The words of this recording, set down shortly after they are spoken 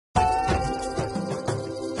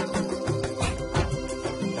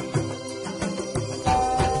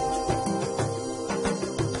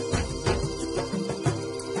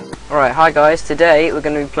Alright, hi guys, today we're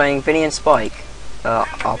going to be playing Vinnie and Spike,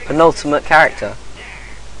 our penultimate character.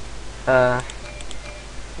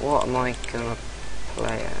 What am I going to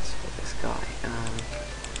play as for this guy?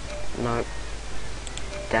 Nope.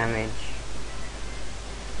 Damage.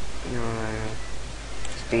 No.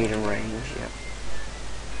 Speed and range, yep.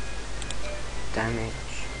 Damage.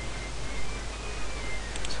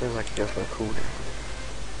 I suppose I could go for a cooldown.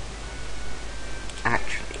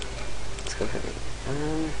 Actually, let's go for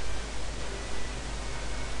Vinnie.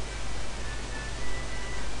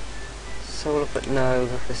 So we'll put no,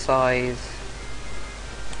 go for size,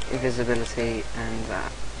 invisibility, and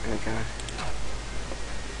that. There we go.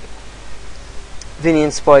 Vinnie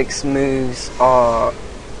and Spike's moves are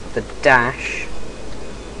the dash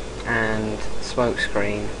and smoke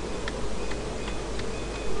screen.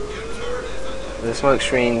 The smoke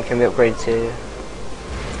screen can be upgraded to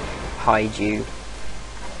hide you.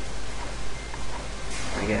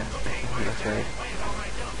 I guess.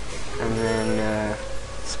 And then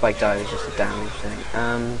Spike dive is just a damage thing.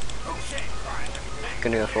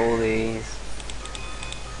 Gonna go for all these.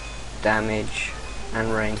 Damage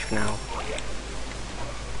and range for now.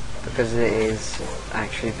 Because it is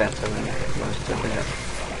actually better than most of it.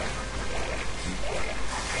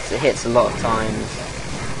 So it hits a lot of times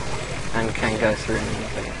and can go through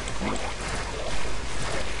anything.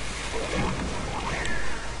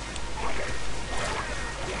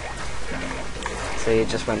 See, it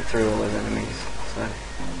just went through all his enemies. So.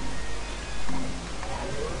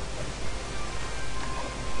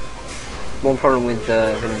 One problem with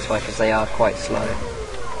the Vinnie and Spike is they are quite slow.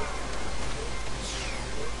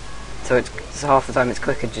 So it's half the time it's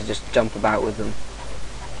quicker to just jump about with them.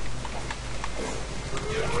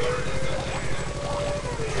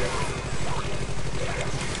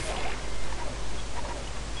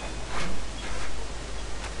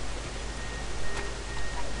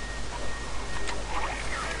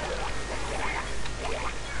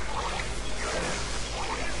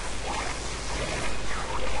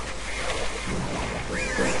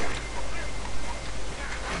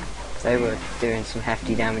 They were doing some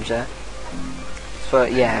hefty damage there.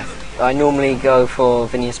 But yeah, I normally go for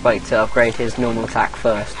Vinnie and Spike to upgrade his normal attack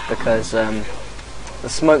first, because the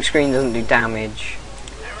smoke screen doesn't do damage,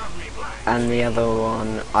 and the other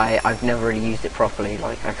one, I've never really used it properly.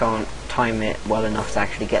 Like, I can't time it well enough to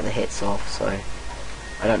actually get the hits off, so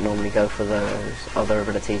I don't normally go for those other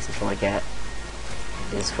abilities until I get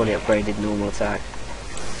his fully upgraded normal attack.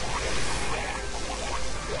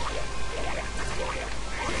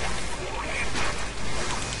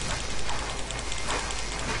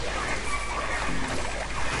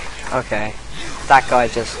 Okay, that guy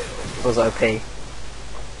just was OP.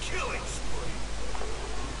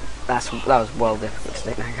 That was well difficult to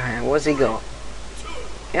take that guy out. What's he got?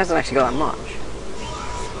 He hasn't actually got that much.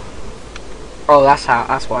 Oh, that's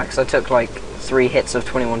why. Because I took like 3 hits of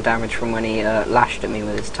 21 damage from when he lashed at me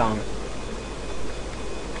with his tongue.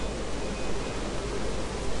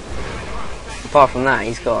 Apart from that,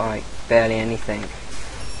 he's got like barely anything.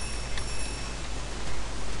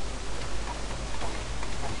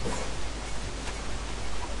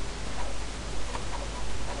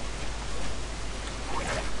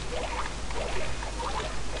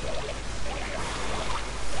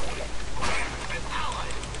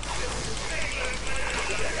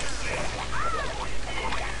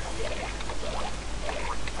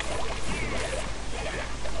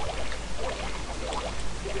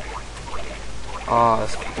 Oh,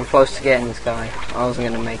 I'm close to getting this guy. I wasn't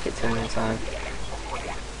going to make it to him in time.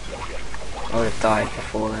 I would have died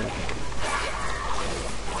before then.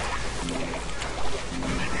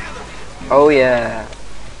 Oh yeah!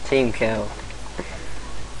 Team kill.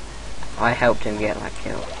 I helped him get that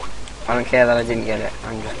kill. I don't care that I didn't get it.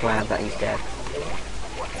 I'm just glad that he's dead.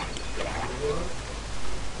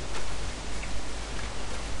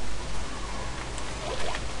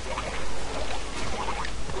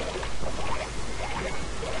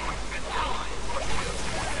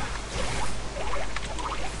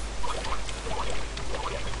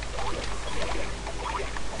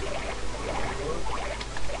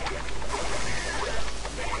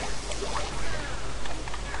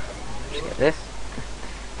 This.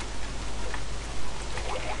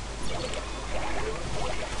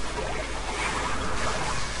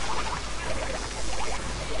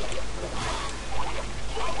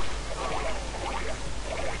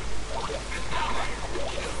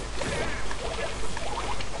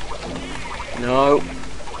 No.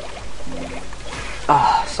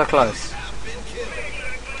 Ah, so close.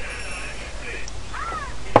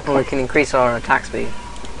 Oh, we can increase our attack speed.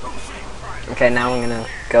 Okay, now I'm gonna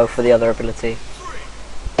go for the other ability.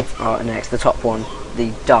 next, the top one,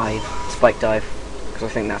 the dive, spike dive, because I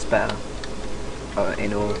think that's better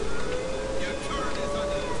in all.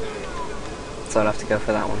 So I'll have to go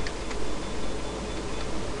for that one.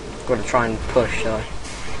 Got to try and push though.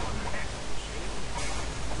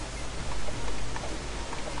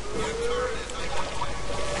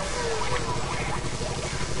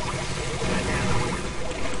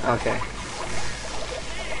 Okay.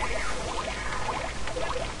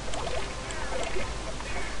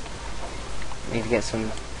 Need to get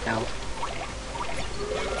some health.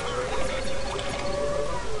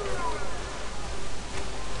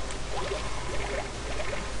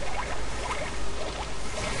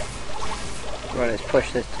 Right, let's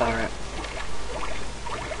push this turret.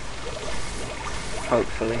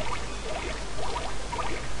 Hopefully.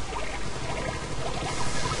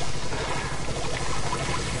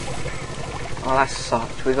 Oh, that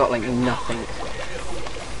sucked. We got like nothing.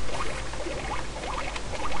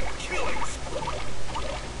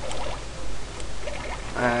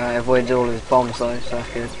 I avoided all his bombs though, so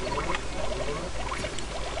that's good.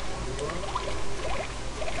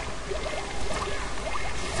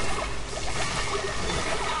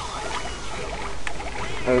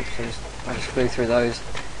 Oops, I just flew through those.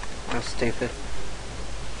 That was stupid.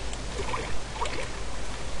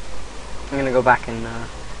 I'm gonna go back and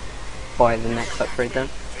buy the next upgrade then.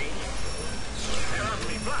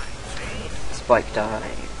 Spike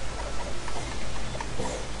die.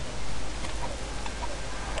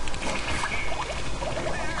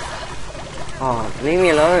 Oh, leave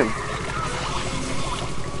me alone.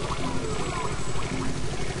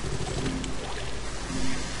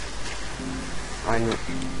 I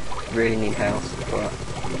really need health, but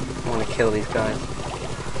I want to kill these guys.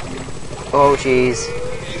 Oh jeez.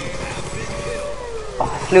 Oh,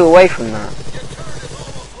 I flew away from that.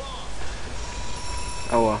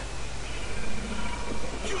 Oh well.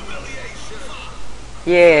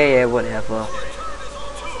 Yeah, whatever.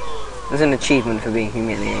 There's an achievement for being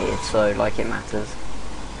humiliated, so like it matters.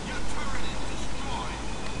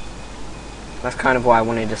 That's kind of why I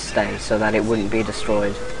wanted to stay, so that it wouldn't be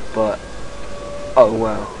destroyed, but oh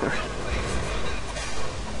well.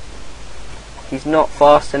 He's not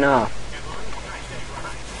fast enough.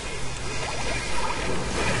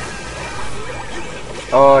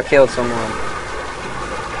 Oh, I killed someone.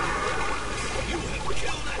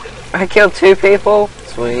 I killed 2 people?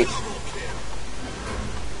 Sweet.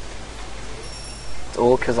 It's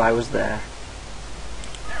all because I was there.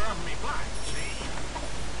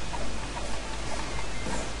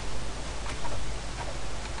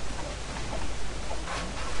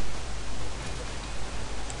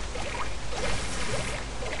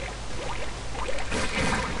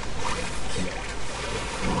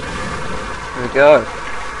 Here we go. I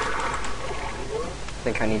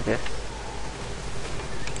think I need this.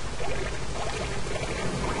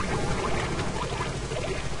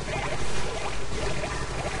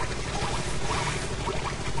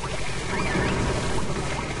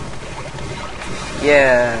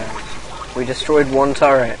 Yeah, we destroyed 1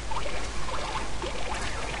 turret.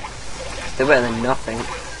 Still better than nothing.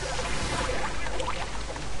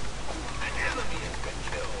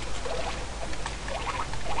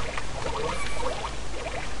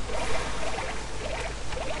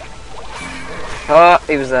 Oh,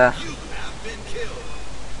 he was there.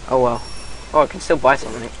 Oh well. Oh, I can still buy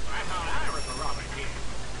something.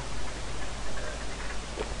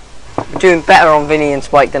 I'm doing better on Vinnie and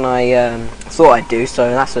Spike than I thought I'd do, so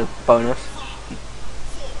that's a bonus.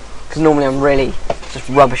 Because normally I'm really just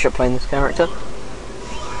rubbish at playing this character.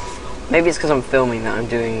 Maybe it's because I'm filming that I'm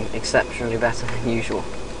doing exceptionally better than usual.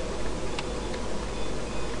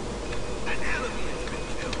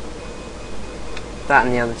 That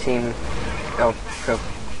and the other team just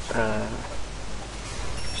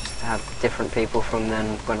have different people from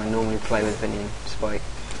then when I normally play with Vinnie and Spike.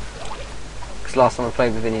 Because last time I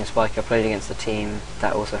played with Vinnie and Spike, I played against a team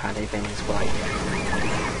that also had a Vinnie and Spike.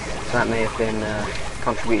 So that may have been a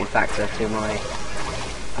contributing factor to my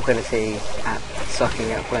ability at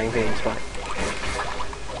sucking at playing Vinnie and Spike.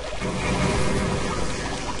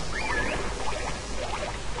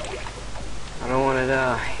 I don't want to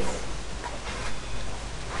die.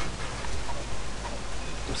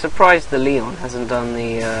 I'm surprised the Leon hasn't done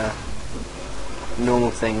the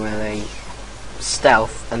normal thing where they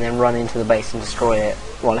stealth and then run into the base and destroy it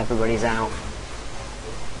while everybody's out.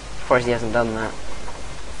 Surprised he hasn't done that.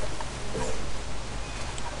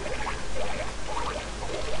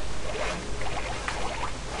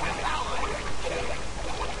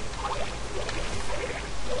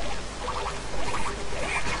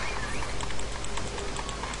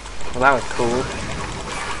 Well, that was cool.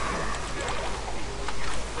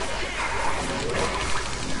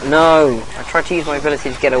 No! I tried to use my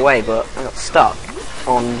ability to get away, but I got stuck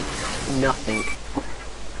on nothing.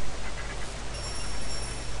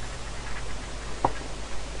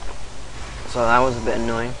 So that was a bit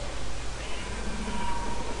annoying.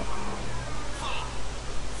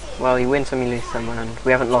 Well, you win some, you lose some, and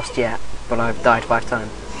we haven't lost yet, but I've died 5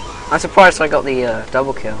 times. I'm surprised I got the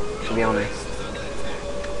double kill, to be honest.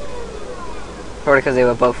 Probably because they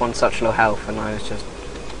were both on such low health and I was just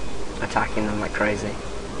attacking them like crazy.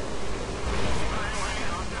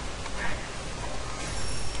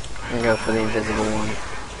 And go for the invisible one.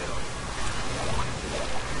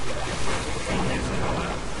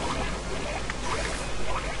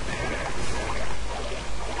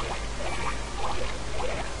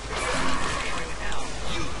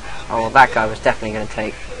 Oh, well, that guy was definitely going to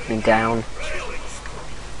take me down.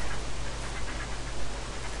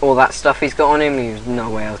 All that stuff he's got on him, there's no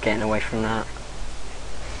way I was getting away from that.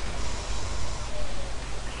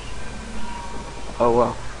 Oh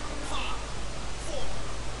well.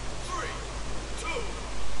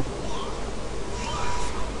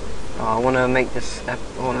 Oh, I want to make this, I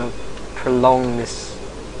want to prolong this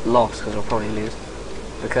loss, because I'll probably lose.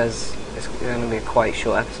 Because it's going to be a quite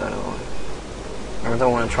short episode otherwise. I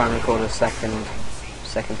don't want to try and record a second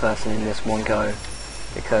person in this one go,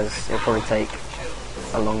 because it'll probably take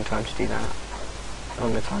a long time to do that. A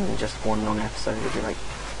longer time than just one long episode. It'll be like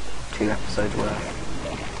 2 episodes worth.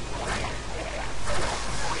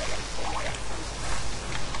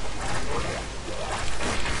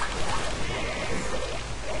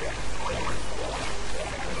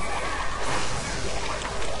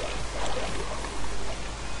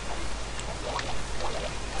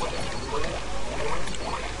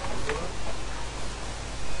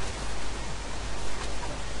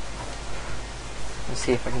 Let's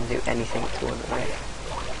see if I can do anything toward it.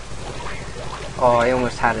 Oh, I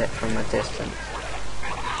almost had it from a distance.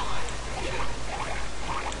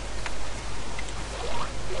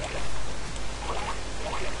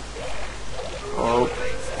 Oh,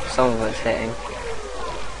 some of it's hitting.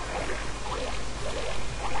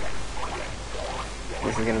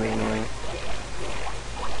 This is going to be annoying.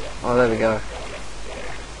 Oh, there we go.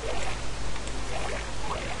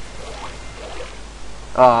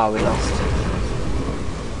 Oh, we lost.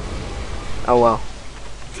 Oh well.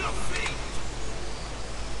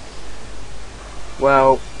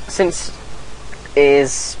 Well, since it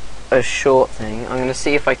is a short thing, I'm going to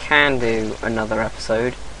see if I can do another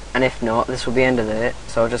episode, and if not, this will be the end of it,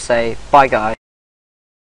 so I'll just say bye guys.